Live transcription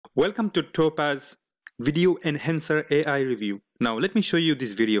Welcome to Topaz Video Enhancer AI review. Now let me show you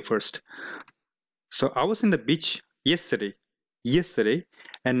this video first. So I was in the beach yesterday,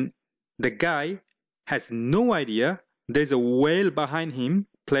 and the guy has no idea there's a whale behind him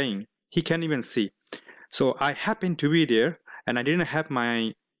playing. He can't even see. So I happened to be there and I didn't have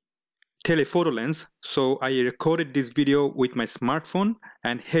my telephoto lens, so I recorded this video with my smartphone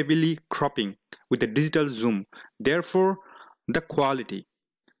and heavily cropping with a digital zoom. Therefore, the quality.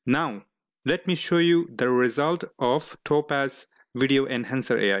 Now, let me show you the result of Topaz Video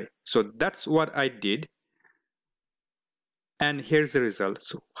Enhancer AI. So that's what I did. And here's the result.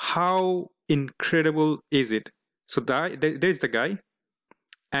 So how incredible is it? So there's the guy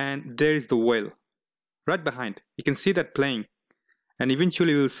and there is the whale right behind. You can see that playing. And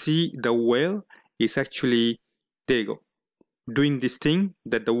eventually we'll see the whale is actually, there you go, doing this thing,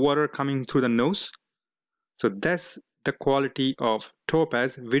 that the water coming through the nose. So that's the quality of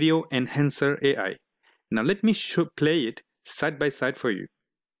Topaz Video Enhancer AI. Now let me play it side by side for you.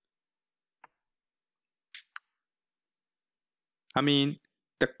 I mean,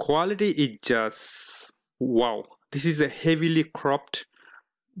 the quality is just wow. This is a heavily cropped,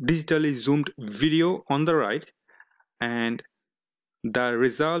 digitally zoomed video on the right, and the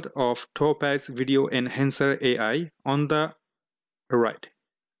result of Topaz Video Enhancer AI on the right.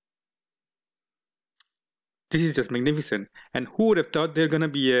 This is just magnificent. And who would have thought there's gonna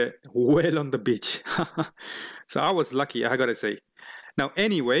be a whale on the beach? So I was lucky, I gotta say. Now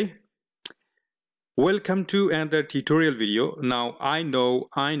anyway, welcome to another tutorial video. Now I know,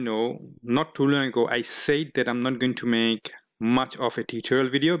 not too long ago I said that I'm not going to make much of a tutorial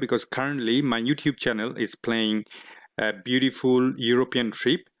video because currently my YouTube channel is playing a beautiful European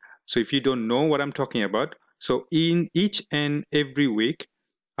trip. So if you don't know what I'm talking about, so in each and every week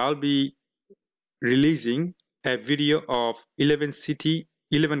I'll be releasing a video of 11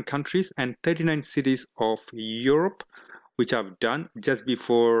 countries and 39 cities of Europe, which I've done just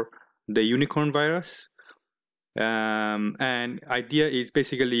before the unicorn virus. And idea is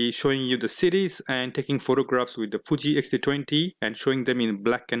basically showing you the cities and taking photographs with the Fuji X-T20 and showing them in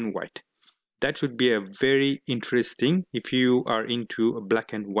black and white. That should be a very interesting if you are into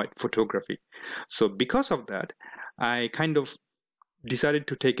black and white photography. So because of that, I kind of decided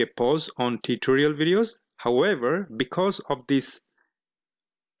to take a pause on tutorial videos. However, because of this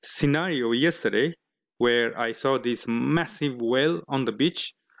scenario yesterday where I saw this massive whale on the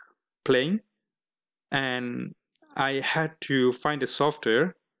beach playing, and I had to find a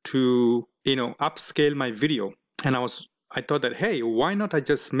software to upscale my video, and I thought that, hey, why not I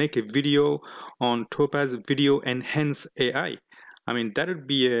just make a video on Topaz Video Enhance AI? I mean, that would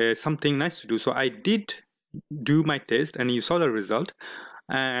be something nice to do. So I did do my test and you saw the result,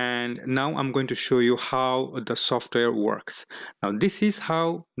 and now I'm going to show you how the software works. Now this is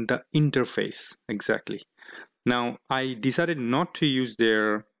how the interface exactly. Now I decided not to use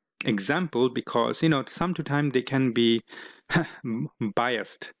their example because time to time they can be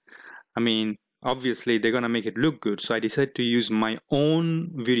biased. I mean, obviously they're gonna make it look good, so I decided to use my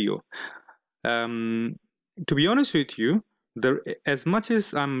own video. To be honest with you, as much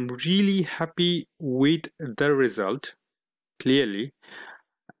as I'm really happy with the result, clearly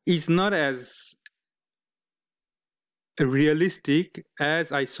it's not as realistic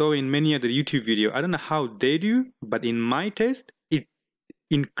as I saw in many other YouTube videos. I don't know how they do, but in my test it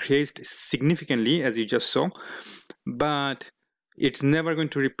increased significantly, as you just saw, but it's never going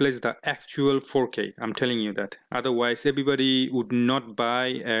to replace the actual 4K. I'm telling you that. Otherwise everybody would not buy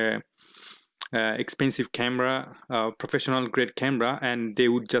a expensive camera, professional grade camera, and they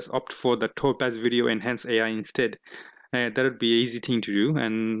would just opt for the Topaz Video Enhance AI instead. That would be an easy thing to do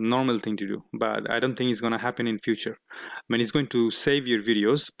and normal thing to do, but I don't think it's going to happen in future. I mean, it's going to save your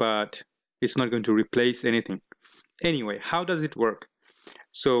videos, but it's not going to replace anything. Anyway, how does it work?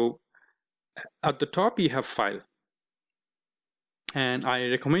 So at the top you have file, and I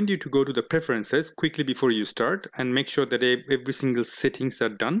recommend you to go to the preferences quickly before you start and make sure that every single settings are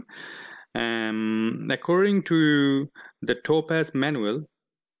done. According to the Topaz manual,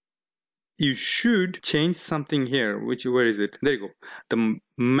 you should change something here. Where is it? There you go. The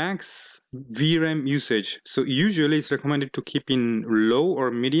max VRAM usage. So usually it's recommended to keep in low or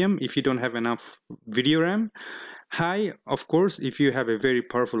medium if you don't have enough video RAM. High, of course, if you have a very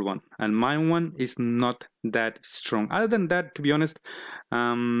powerful one, and my one is not that strong. Other than that, to be honest,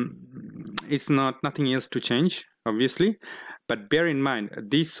 it's nothing else to change, obviously. But bear in mind,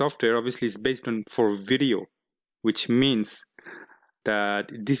 this software obviously is based on for video, which means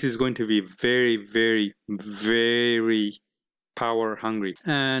that this is going to be very, very, very power hungry.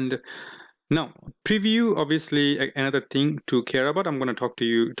 And Now, preview, obviously another thing to care about. I'm going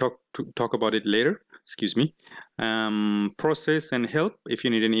to talk about it later. Excuse me. Process and help if you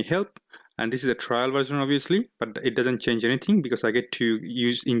need any help. And this is a trial version, obviously, but it doesn't change anything because I get to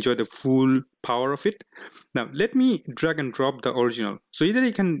enjoy the full power of it. Now, let me drag and drop the original. So either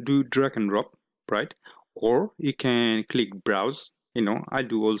you can do drag and drop, right? Or you can click browse. You know, I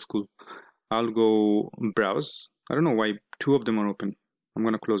do old school. I'll go browse. I don't know why two of them are open. I'm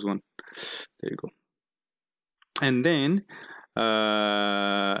going to close one. There you go. And then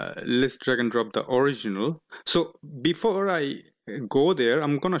let's drag and drop the original. So before I go there,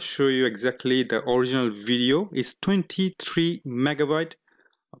 I'm going to show you exactly the original video. It's 23 megabyte,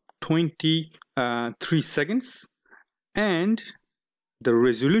 23 seconds. And the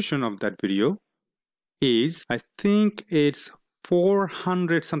resolution of that video is, I think it's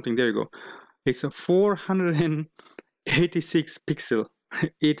 400 something. There you go. It's a 486 pixel.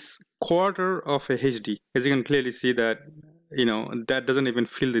 It's quarter of a HD. As you can clearly see that, you know, that doesn't even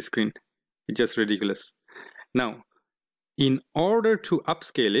fill the screen. It's just ridiculous. Now, in order to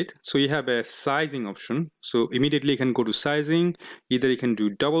upscale it, so you have a sizing option. So immediately you can go to sizing. Either you can do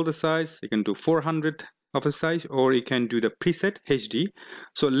double the size, you can do 400 of a size, or you can do the preset HD.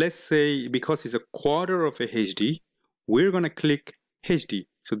 So let's say because it's a quarter of a HD, we're going to click HD.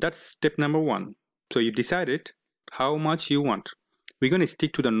 So that's step number one. So you decided how much you want. We're going to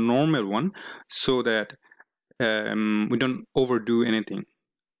stick to the normal one so that we don't overdo anything.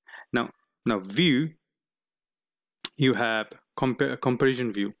 Now view, you have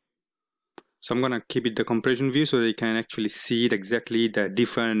comparison view. So I'm going to keep it the comparison view so that you can actually see it exactly the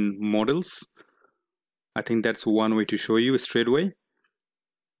different models. I think that's one way to show you straight away.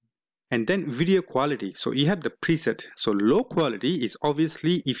 And then video quality. So you have the preset. So low quality is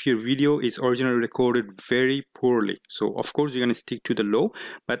obviously if your video is originally recorded very poorly. So of course you're going to stick to the low.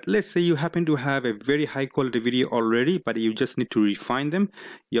 But let's say you happen to have a very high quality video already, but you just need to refine them.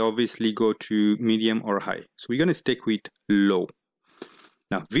 You obviously go to medium or high. So we're going to stick with low.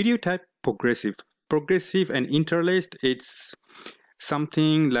 Now video type progressive. Progressive and interlaced, it's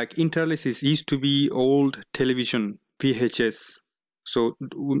something like interlace is used to be old television, VHS. So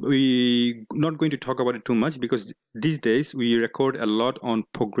we're not going to talk about it too much because these days we record a lot on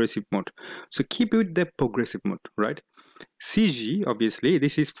progressive mode. So keep it the progressive mode, right? CG, obviously,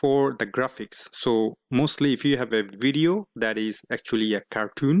 this is for the graphics. So mostly if you have a video that is actually a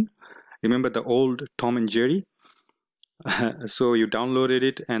cartoon, remember the old Tom and Jerry? So you downloaded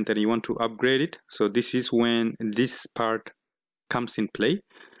it and then you want to upgrade it. So this is when this part comes in play.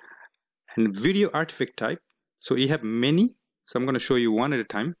 And video artifact type. So you have many. So I'm going to show you one at a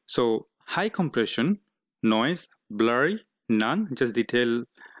time. So high compression, noise, blurry, none, just detail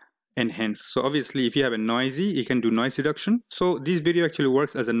enhance. So obviously if you have a noisy, you can do noise reduction. So this video actually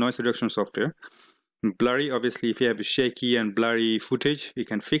works as a noise reduction software. Blurry, obviously if you have a shaky and blurry footage, you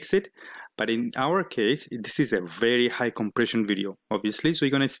can fix it. But in our case, this is a very high compression video, obviously. So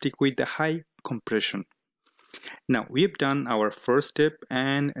you're going to stick with the high compression. Now we have done our first step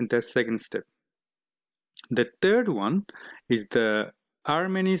and the second step. The third one is the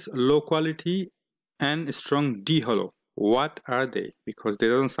Armeni's low quality and strong deholo. What are they? Because they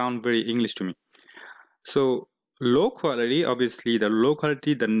don't sound very English to me. So low quality, obviously the low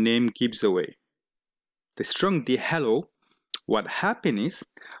quality, the name gives away. The strong deholo, what happens is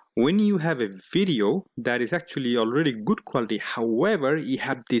when you have a video that is actually already good quality, however, you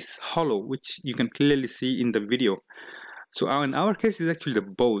have this hollow, which you can clearly see in the video. So in our case, it's actually the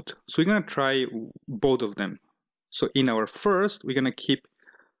both. So we're going to try both of them. So in our first, we're going to keep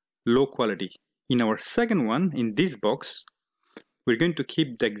low quality. In our second one, in this box, we're going to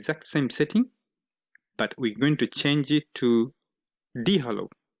keep the exact same setting, but we're going to change it to deholo.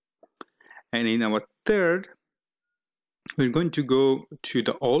 And in our third, we're going to go to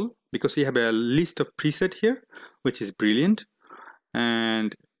the all because we have a list of preset here, which is brilliant.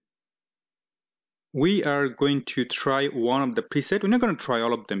 And we are going to try one of the preset. We're not going to try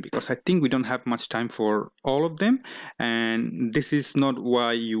all of them because I think we don't have much time for all of them. And this is not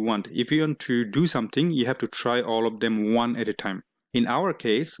why you want. If you want to do something, you have to try all of them one at a time. In our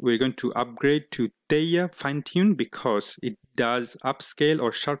case, we're going to upgrade to Theia Fine Tune because it does upscale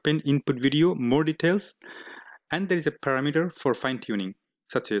or sharpen input video, more details. And there is a parameter for fine tuning,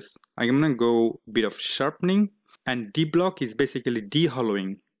 such as I'm going to go a bit of sharpening, and deblock is basically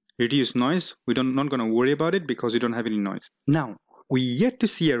de-hollowing. Reduce noise, we're not going to worry about it because we don't have any noise. Now, we yet to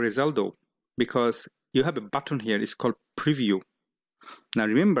see a result though, because you have a button here, it's called preview. Now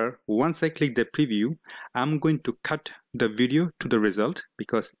remember, once I click the preview, I'm going to cut the video to the result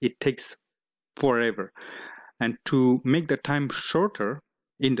because it takes forever. And to make the time shorter,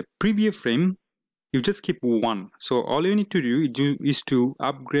 in the preview frame, you just keep 1. So all you need to do is to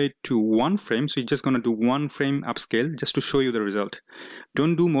upgrade to 1 frame. So you're just going to do 1 frame upscale just to show you the result.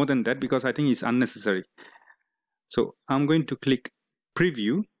 Don't do more than that because I think it's unnecessary. So I'm going to click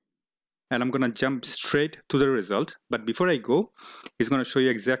preview and I'm going to jump straight to the result. But before I go, it's going to show you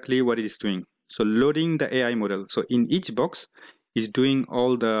exactly what it is doing. So loading the AI model. So in each box is doing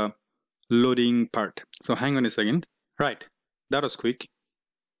all the loading part. So hang on a second. Right, that was quick.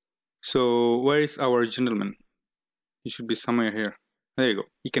 So where is our gentleman? He should be somewhere here. There you go.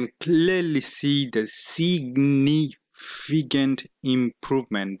 You can clearly see the significant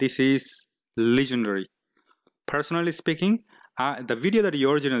improvement. This is legendary. Personally speaking, the video that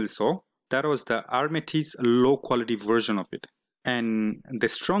you originally saw, that was the Armetis low quality version of it. And the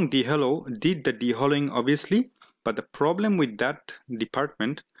strong dehello did the dehelloing obviously, but the problem with that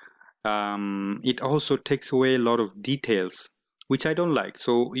department, it also takes away a lot of details, which I don't like.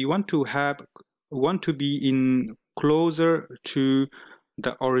 So you want to be in closer to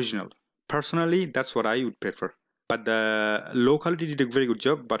the original. Personally, that's what I would prefer. But the low quality did a very good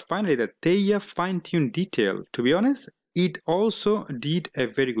job. But finally, the Theia fine-tuned detail, to be honest, it also did a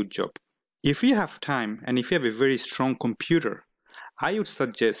very good job. If you have time and if you have a very strong computer, I would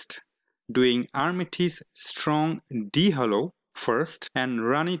suggest doing Armetis strong dehello first and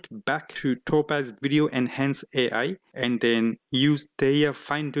run it back to Topaz Video Enhance AI and then use Theia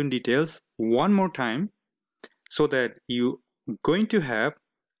fine-tune details one more time so that you're going to have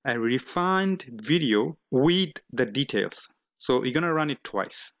a refined video with the details. So you're gonna run it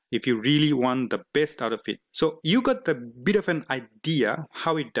twice if you really want the best out of it. So you got the bit of an idea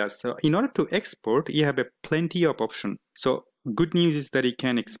how it does. So in order to export, you have a plenty of options. So good news is that you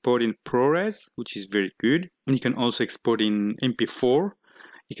can export in Prores, which is very good. And you can also export in MP4.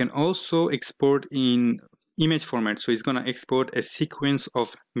 You can also export in image format. So it's gonna export a sequence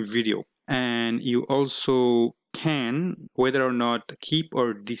of video. And you also can, whether or not keep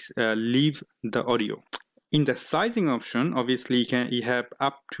or leave the audio. In the sizing option, obviously you have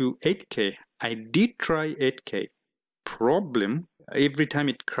up to 8K. I did try 8K. Problem, every time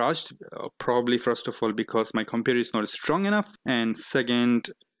it crashed, probably first of all because my computer is not strong enough, and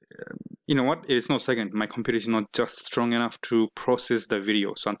second, you know what, it is not second, my computer is not just strong enough to process the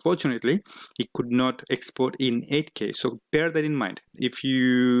video. So unfortunately, it could not export in 8K. So bear that in mind. If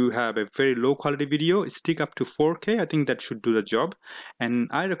you have a very low quality video, stick up to 4K. I think that should do the job. And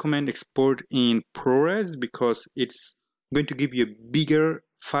I recommend export in ProRes because it's going to give you a bigger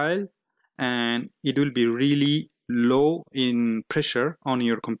file and it will be really low in pressure on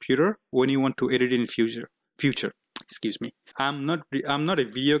your computer when you want to edit in future. Excuse me. I'm not a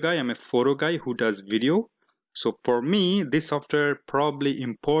video guy, I'm a photo guy who does video. So for me, this software probably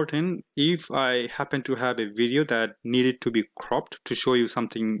important if I happen to have a video that needed to be cropped to show you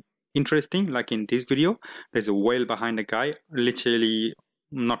something interesting, like in this video, there's a whale behind a guy, literally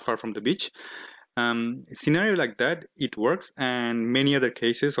not far from the beach. Scenario like that, it works, and many other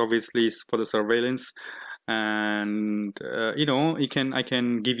cases, obviously, is for the surveillance. And you know, I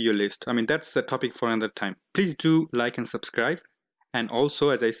can give you a list. I mean, that's a topic for another time. Please do like and subscribe. And also,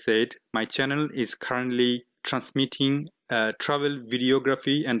 as I said, my channel is currently transmitting a travel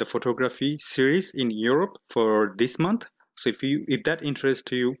videography and the photography series in Europe for this month. So if that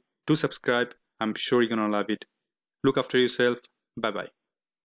interests you, do subscribe. I'm sure you're gonna love it. Look after yourself. Bye bye.